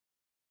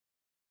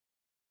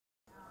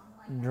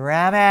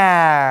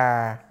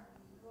Drummer.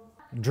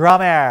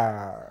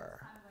 Drummer.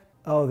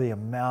 Oh, the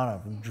amount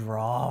of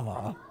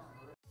drama.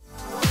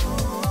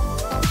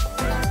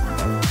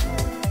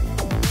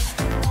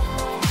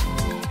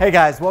 Hey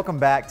guys, welcome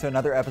back to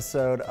another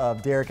episode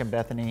of Derek and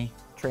Bethany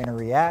Trainer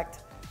React.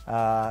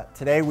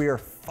 Today we are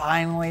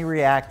finally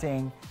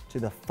reacting to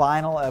the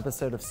final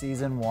episode of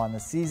season 1, the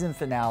season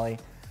finale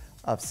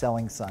of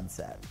Selling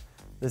Sunset.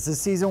 This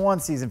is season 1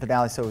 season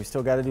finale, so we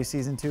still got to do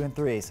season 2 and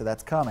 3, so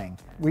that's coming.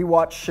 We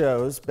watch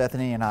shows,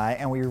 Bethany and I,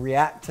 and we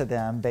react to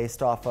them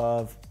based off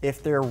of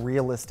if they're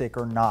realistic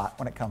or not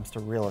when it comes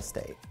to real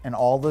estate. And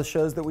all the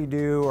shows that we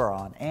do are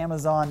on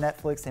Amazon,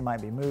 Netflix, they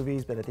might be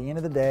movies, but at the end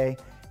of the day,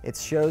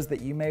 it's shows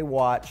that you may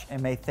watch and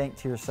may think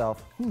to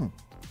yourself,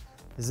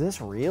 is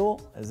this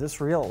real? Is this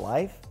real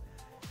life?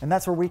 And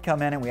that's where we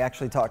come in and we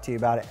actually talk to you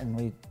about it and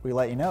we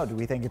let you know, do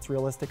we think it's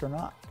realistic or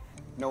not?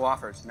 No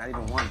offers, not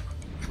even one.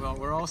 Well,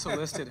 we're also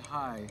listed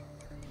high.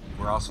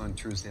 We're also in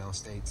Truesdale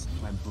Estates.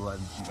 My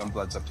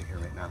blood's up to here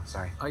right now,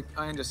 sorry.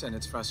 I understand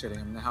it's frustrating.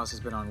 I mean, the house has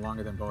been on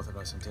longer than both of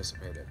us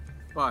anticipated.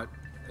 But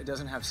it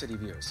doesn't have city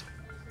views.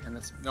 And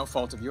that's no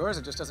fault of yours,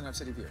 it just doesn't have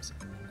city views.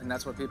 And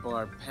that's what people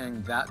are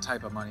paying that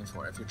type of money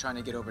for, if you're trying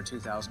to get over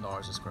 $2,000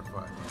 a square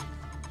foot.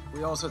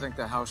 We also think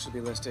the house should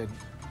be listed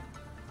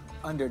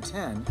under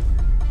 10.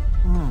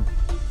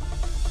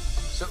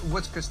 So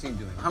what's Christine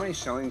doing? How many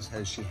showings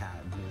has she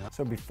had? You know?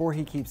 So before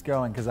he keeps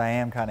going, because I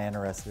am kind of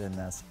interested in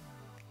this,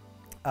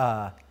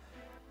 I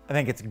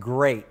think it's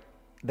great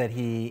that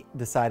he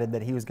decided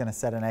that he was going to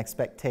set an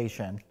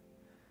expectation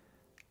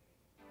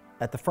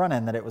at the front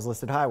end that it was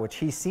listed high, which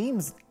he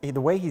seems,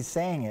 the way he's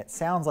saying it,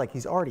 sounds like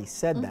he's already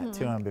said that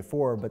to him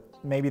before, but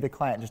maybe the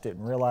client just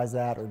didn't realize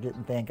that or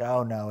didn't think,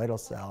 oh no, it'll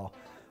sell.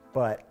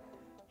 But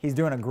he's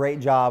doing a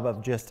great job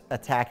of just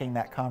attacking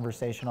that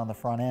conversation on the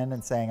front end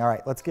and saying, all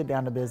right, let's get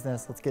down to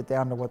business. Let's get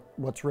down to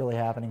what's really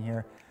happening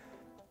here.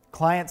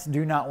 Clients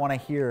do not want to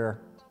hear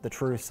the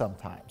truth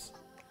sometimes.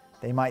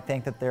 They might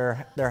think that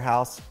their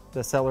house,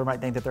 the seller might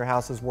think that their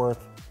house is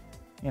worth,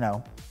 you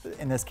know,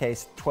 in this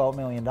case, $12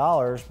 million,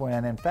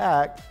 when in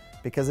fact,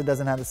 because it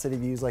doesn't have the city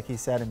views like he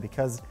said, and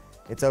because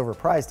it's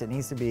overpriced, it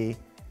needs to be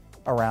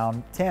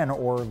around 10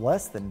 or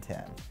less than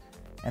 10.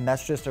 And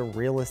that's just a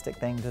realistic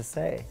thing to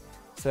say.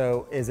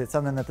 So is it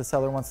something that the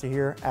seller wants to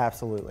hear?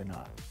 Absolutely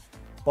not.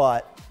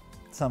 But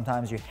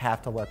sometimes you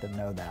have to let them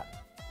know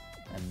that.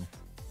 And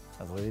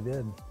that's what he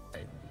did.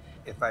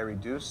 If I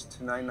reduce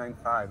to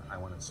 $995, I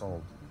want it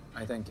sold.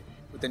 I think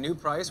with the new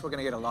price, we're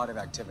gonna get a lot of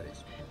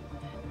activities.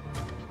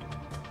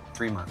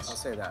 3 months. I'll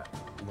say that.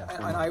 You got 3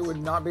 And months. I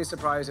would not be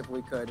surprised if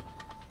we could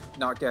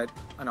not get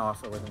an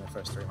offer within the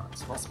first 3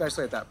 months,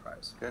 especially at that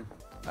price. Good.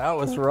 That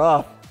was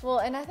rough. Well,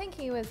 and I think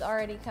he was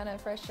already kind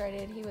of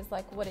frustrated. He was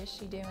like, what is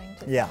she doing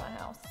to Yeah. my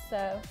house?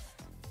 So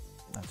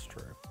That's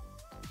true.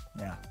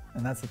 Yeah,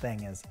 and that's the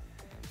thing is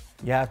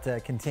you have to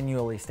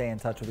continually stay in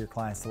touch with your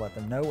clients to let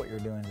them know what you're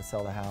doing to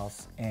sell the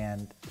house.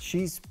 And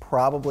she's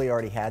probably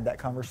already had that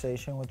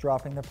conversation with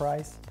dropping the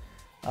price,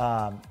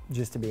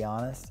 just to be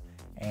honest.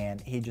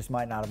 And he just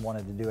might not have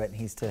wanted to do it. And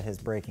he's to his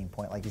breaking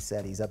point. Like you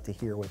said, he's up to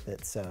here with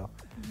it. So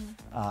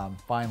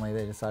finally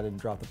they decided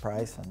to drop the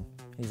price. And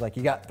he's like,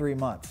 you got 3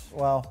 months.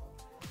 Well,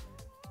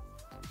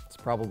 it's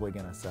probably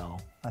going to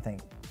sell. I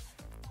think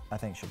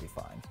she'll be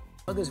fine.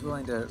 Others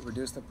willing to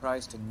reduce the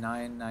price to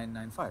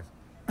 $9,995.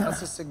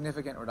 That's a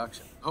significant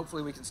reduction.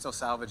 Hopefully we can still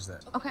salvage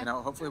this. Okay. You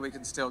know, hopefully we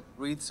can still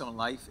breathe some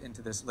life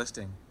into this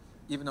listing,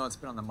 even though it's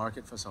been on the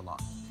market for so long.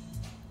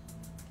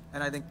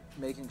 And I think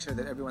making sure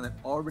that everyone that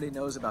already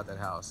knows about that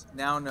house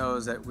now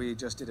knows that we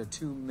just did a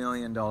 $2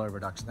 million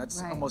reduction.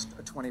 That's almost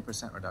a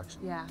 20%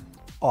 reduction. yeah.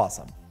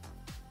 Awesome.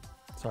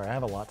 Sorry, I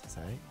have a lot to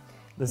say.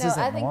 This No,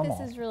 isn't I think normal.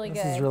 this is really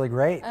This good. is really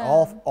great.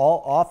 All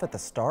off at the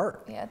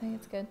start. Yeah, I think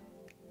it's good.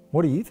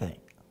 What do you think?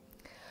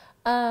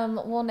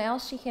 Well, now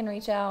she can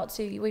reach out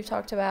to, we've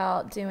talked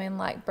about doing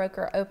like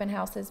broker open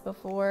houses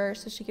before,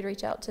 so she could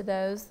reach out to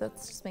those.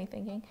 That's just me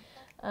thinking.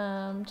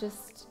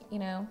 Just, you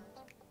know,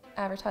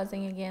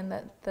 advertising again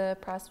that the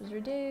price was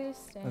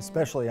reduced. And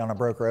Especially on a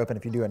broker open,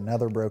 if you do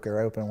another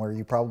broker open where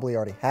you probably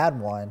already had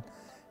one,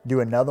 do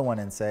another one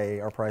and say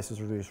our price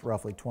is reduced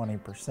roughly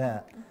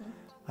 20%.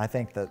 I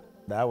think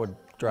that would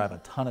drive a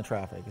ton of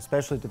traffic,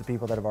 especially to the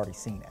people that have already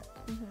seen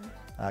it,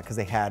 because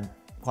they had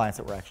clients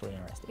that were actually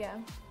interested. Yeah.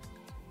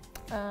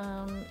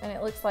 And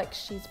it looks like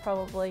she's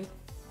probably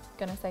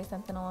going to say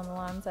something along the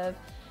lines of,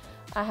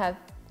 I have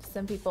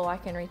some people I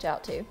can reach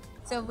out to.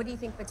 So what do you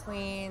think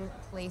between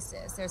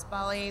places? There's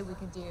Bali, we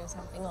could do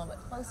something a little bit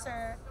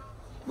closer.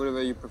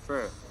 Whatever you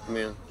prefer. I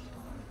mean,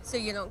 So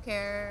you don't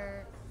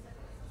care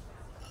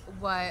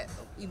what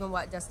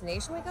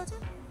destination we go to?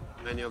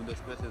 any of these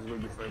places will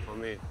be fine for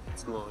me.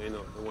 It's more, you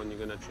know, the one you're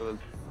gonna choose.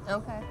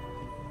 Okay.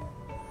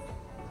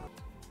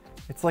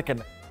 It's like a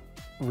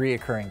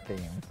reoccurring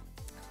theme.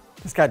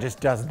 This guy just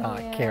does not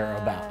care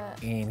about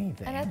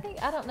anything. And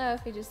I don't know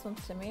if he just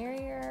wants to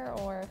marry her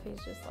or if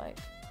he's just like,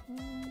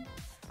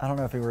 I don't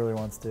know if he really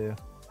wants to.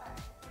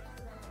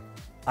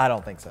 I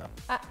don't think so.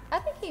 I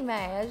think he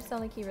may. I just don't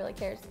think he really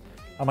cares.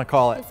 I'm gonna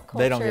call it, His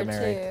they don't get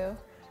culture, married. too.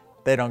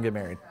 They don't get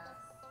married.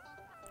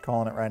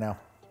 Calling it right now.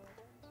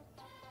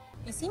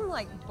 You seem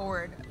like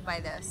bored by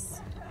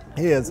this.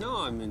 He is.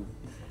 No, I mean,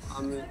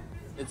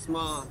 it's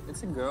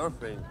a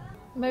girlfriend.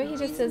 Maybe he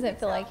just doesn't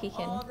feel like he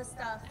All can. the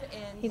stuff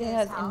in He his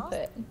has house.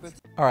 input.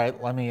 All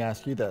right, let me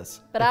ask you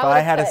this. But if I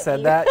would've had cut said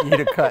you. that, you'd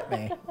have cut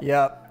me.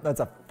 Yep, that's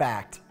a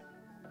fact.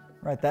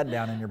 Write that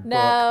down in your No, book.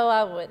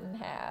 I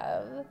wouldn't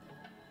have.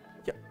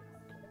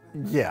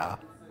 Yeah.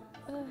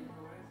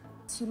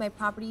 To my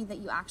property that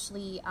you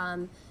actually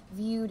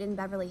viewed in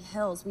Beverly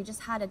Hills. We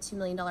just had a $2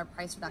 million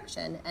price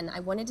reduction, and I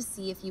wanted to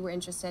see if you were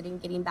interested in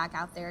getting back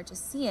out there to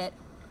see it.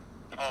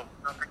 Oh,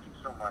 no, thank you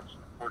so much.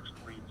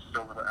 Unfortunately, it's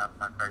still a little out of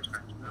my price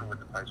range with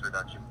the price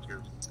reduction,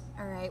 too.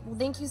 All right. Well,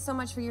 thank you so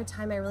much for your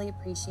time. I really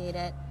appreciate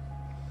it.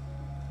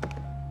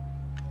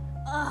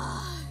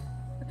 All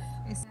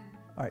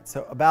right,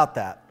 so about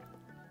that,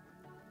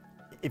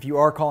 if you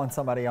are calling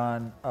somebody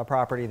on a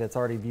property that's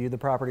already viewed the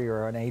property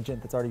or an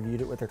agent that's already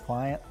viewed it with their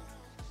client,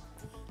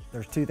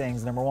 there's two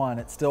things. Number one,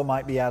 it still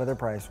might be out of their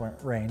price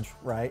range,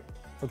 right?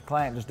 But the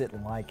client just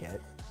didn't like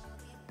it.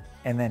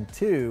 And then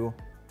two,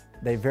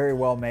 they very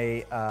well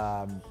may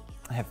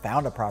have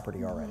found a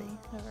property already.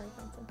 I've already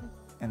found something.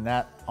 And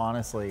that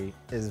honestly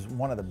is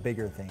one of the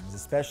bigger things,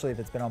 especially if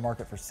it's been on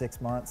market for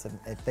 6 months. And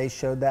if they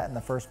showed that in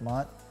the first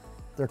month,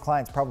 their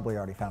client's probably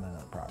already found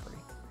another property.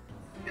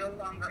 No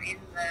longer in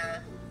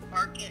the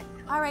market.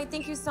 All right.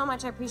 Thank you so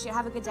much. I appreciate it.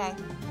 Have a good day.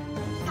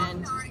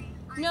 And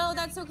no,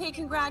 that's okay.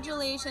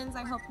 Congratulations.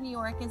 I hope New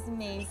York is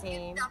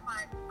amazing.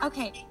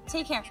 Okay.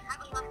 Take care.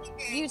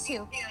 You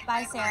too.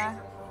 Bye, Sarah.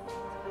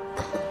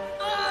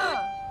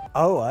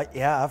 Oh,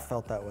 yeah, I've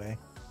felt that way.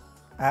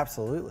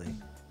 Absolutely.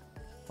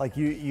 Like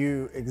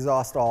you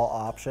exhaust all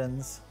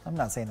options. I'm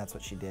not saying that's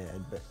what she did,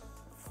 but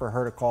for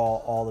her to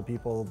call all the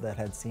people that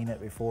had seen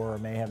it before or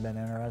may have been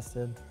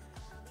interested,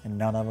 and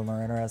none of them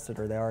are interested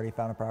or they already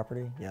found a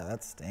property, yeah,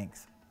 that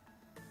stinks.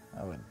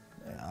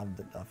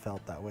 I've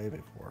felt that way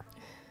before.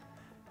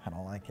 I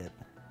don't like it.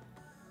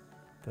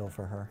 Feel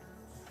for her.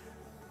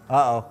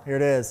 Uh-oh, here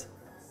it is.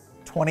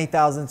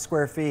 20,000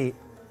 square feet.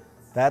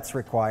 That's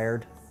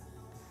required.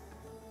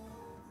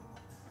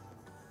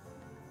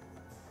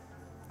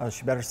 Oh,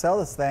 she better sell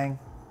this thing.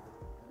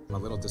 I'm a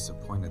little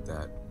disappointed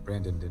that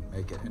Brandon didn't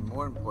make it, and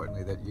more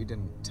importantly, that you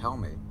didn't tell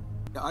me.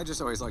 Yeah, I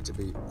just always like to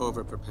be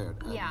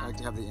over-prepared. Yeah. I like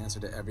to have the answer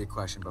to every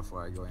question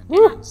before I go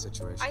into any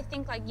situation. I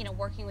think, like, you know,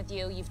 working with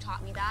you, you've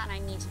taught me that, and I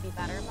need to be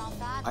better about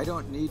that. I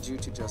don't need you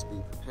to just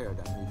be prepared.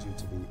 I need you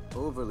to be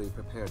overly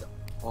prepared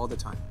all the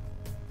time.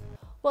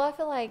 Well, I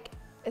feel like,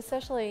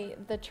 especially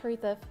the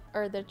truth of,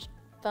 or the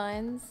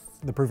funds,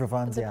 The proof of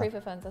funds, the yeah. proof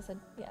of funds, I said,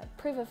 yeah,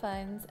 proof of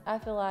funds, I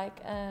feel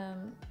like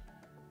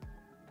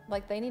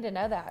they need to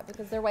know that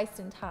because they're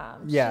wasting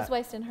time. Yeah. She's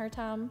wasting her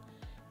time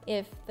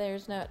if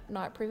there's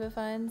not proof of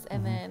funds,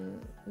 and then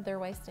they're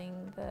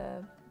wasting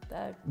the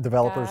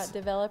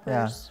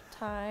developers'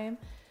 time.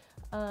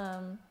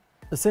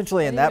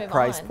 Essentially, They in need to that move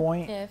price on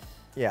point, if-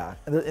 yeah,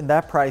 in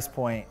that price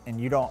point, and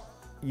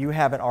you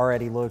haven't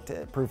already looked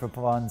at proof of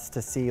funds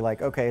to see,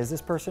 like, okay, is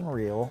this person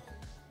real?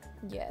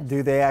 Yes.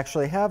 Do they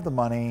actually have the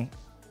money?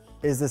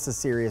 Is this a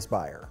serious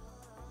buyer?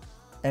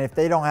 And if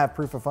they don't have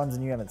proof of funds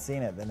and you haven't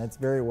seen it, then it's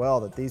very well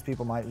that these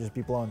people might just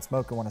be blowing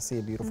smoke and want to see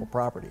a beautiful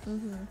property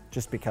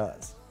just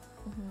because.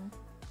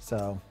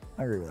 So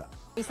I agree with that.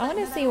 I want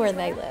to see where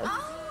they live.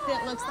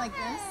 It looks like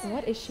this.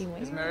 What is she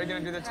wearing? Is Mary gonna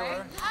do the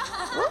tour?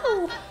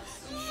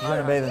 She's in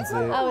a bathing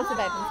suit. Oh, it's a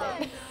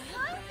bathing suit.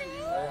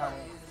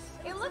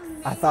 It looks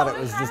I thought it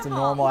was just a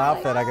normal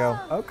outfit. I go,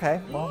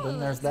 okay, well, then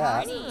there's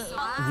that. Do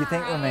you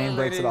think Romaine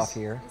breaks it off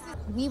here?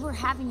 We were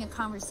having a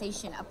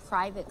conversation, a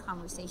private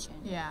conversation.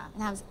 Yeah.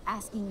 And I was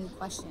asking you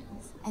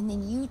questions. And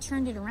then you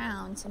turned it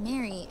around to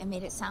Mary and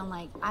made it sound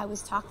like I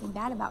was talking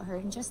bad about her.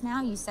 And just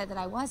now you said that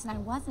I was, and I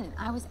wasn't.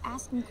 I was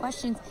asking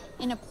questions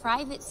in a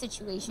private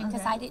situation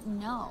because I didn't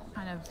know.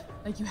 Kind of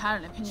like you had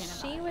an opinion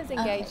about She it. was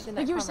engaged in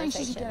that Like you were saying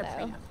she should conversation,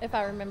 get a though, prenup. if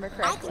I remember I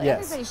correctly. think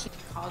Yes. everybody should.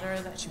 Called her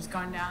that she was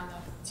going down the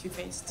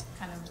two-faced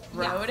kind of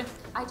road.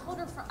 I told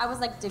her, I was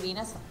like,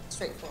 Davina's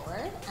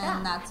straightforward,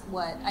 and that's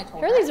what I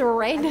told Who her. are these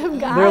random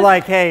guys? They're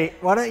like, hey,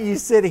 why don't you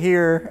sit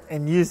here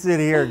and you sit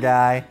here,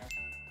 guy?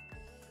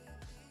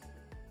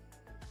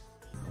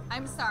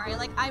 I'm sorry.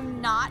 Like,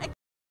 I'm not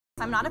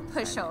a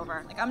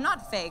pushover. Like, I'm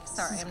not fake.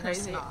 Sorry, This is I'm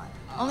crazy. just not.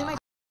 Only my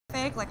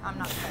fake. Like, I'm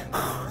not fake.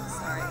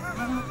 Sorry.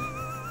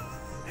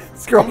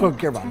 This girl don't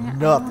care about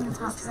nothing.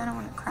 Because I don't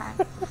want to cry.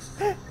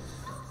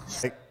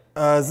 Like,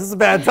 is this a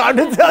bad time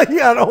to tell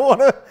you I don't want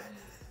to?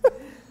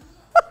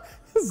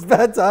 This is a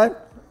bad time.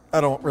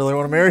 I don't really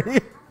want to marry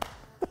you.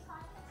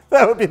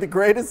 That would be the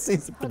greatest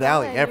season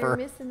finale You're ever.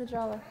 missing the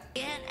drama.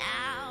 Get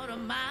out of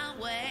my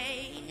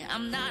way.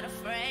 I'm not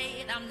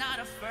afraid. I'm not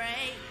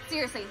afraid.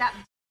 Seriously, that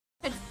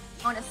could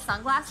own a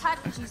sunglass hut,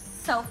 and she's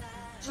so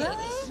shady.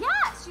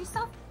 Yes, she's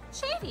so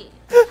shady.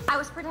 I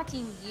was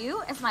protecting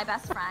you as my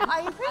best friend.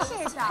 I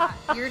appreciate that.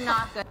 You're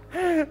not good.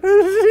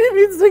 She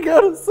needs to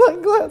go to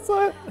Sunglass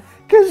Hut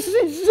because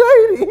she's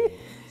shady.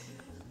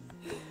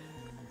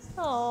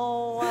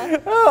 Oh.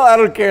 Oh, I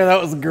don't care.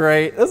 That was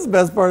great. That's the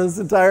best part of this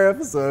entire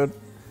episode.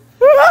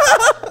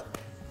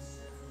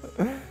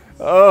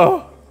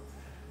 Oh.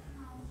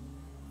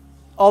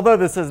 Although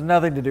this has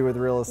nothing to do with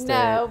real estate.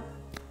 No,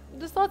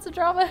 just lots of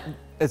drama.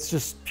 It's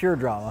just pure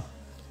drama.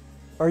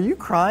 Are you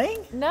crying?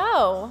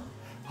 No.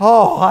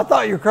 Oh, I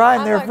thought you were crying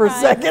I'm there not for a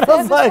crying. second. I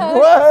was This like, episode-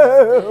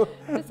 whoa.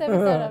 This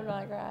episode, I'm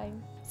not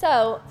crying.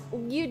 So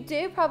you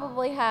do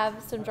probably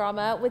have some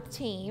drama with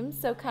teams.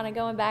 So kind of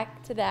going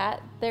back to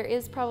that, there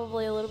is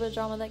probably a little bit of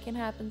drama that can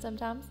happen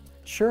sometimes.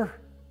 Sure.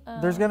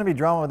 There's going to be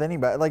drama with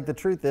anybody. Like, the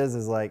truth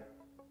is like,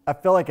 I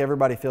feel like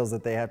everybody feels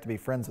that they have to be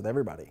friends with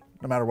everybody,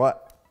 no matter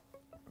what.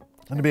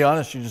 And to be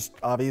honest, you just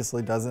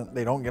obviously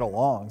they don't get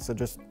along. So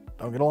just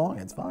don't get along.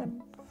 It's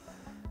fine.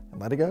 And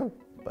let it go.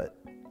 But,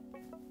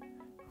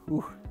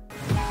 whew.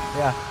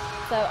 Yeah.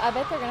 So I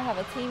bet they're going to have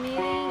a team meeting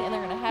and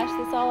they're going to hash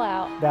this all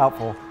out.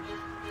 Doubtful.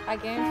 I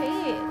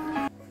guarantee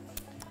it.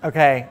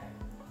 Okay.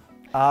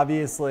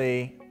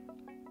 Obviously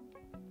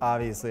I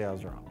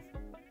was wrong.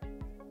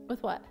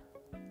 With what?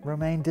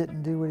 Romain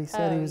didn't do what he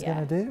said he was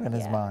going to do in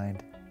his Yeah.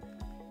 mind.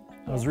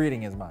 I was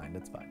reading his mind.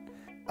 It's fine.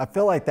 I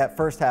feel like that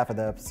first half of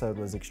the episode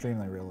was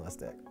extremely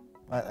realistic.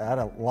 I had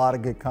a lot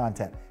of good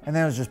content. And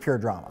then it was just pure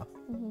drama.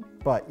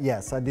 But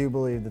yes, I do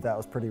believe that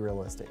was pretty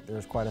realistic.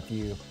 There's quite a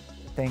few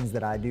things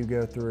that I do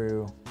go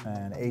through,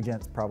 and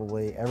agents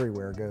probably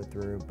everywhere go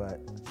through, but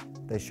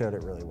they showed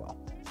it really well.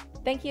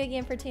 Thank you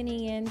again for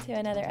tuning in to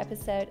another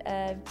episode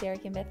of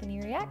Derek and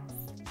Bethany Reacts.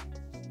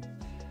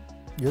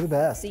 You're the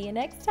best. See you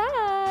next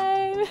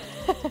time.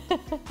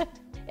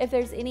 If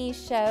there's any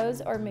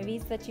shows or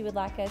movies that you would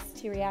like us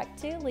to react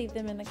to, leave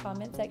them in the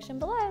comment section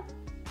below.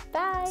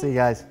 Bye. See you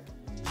guys.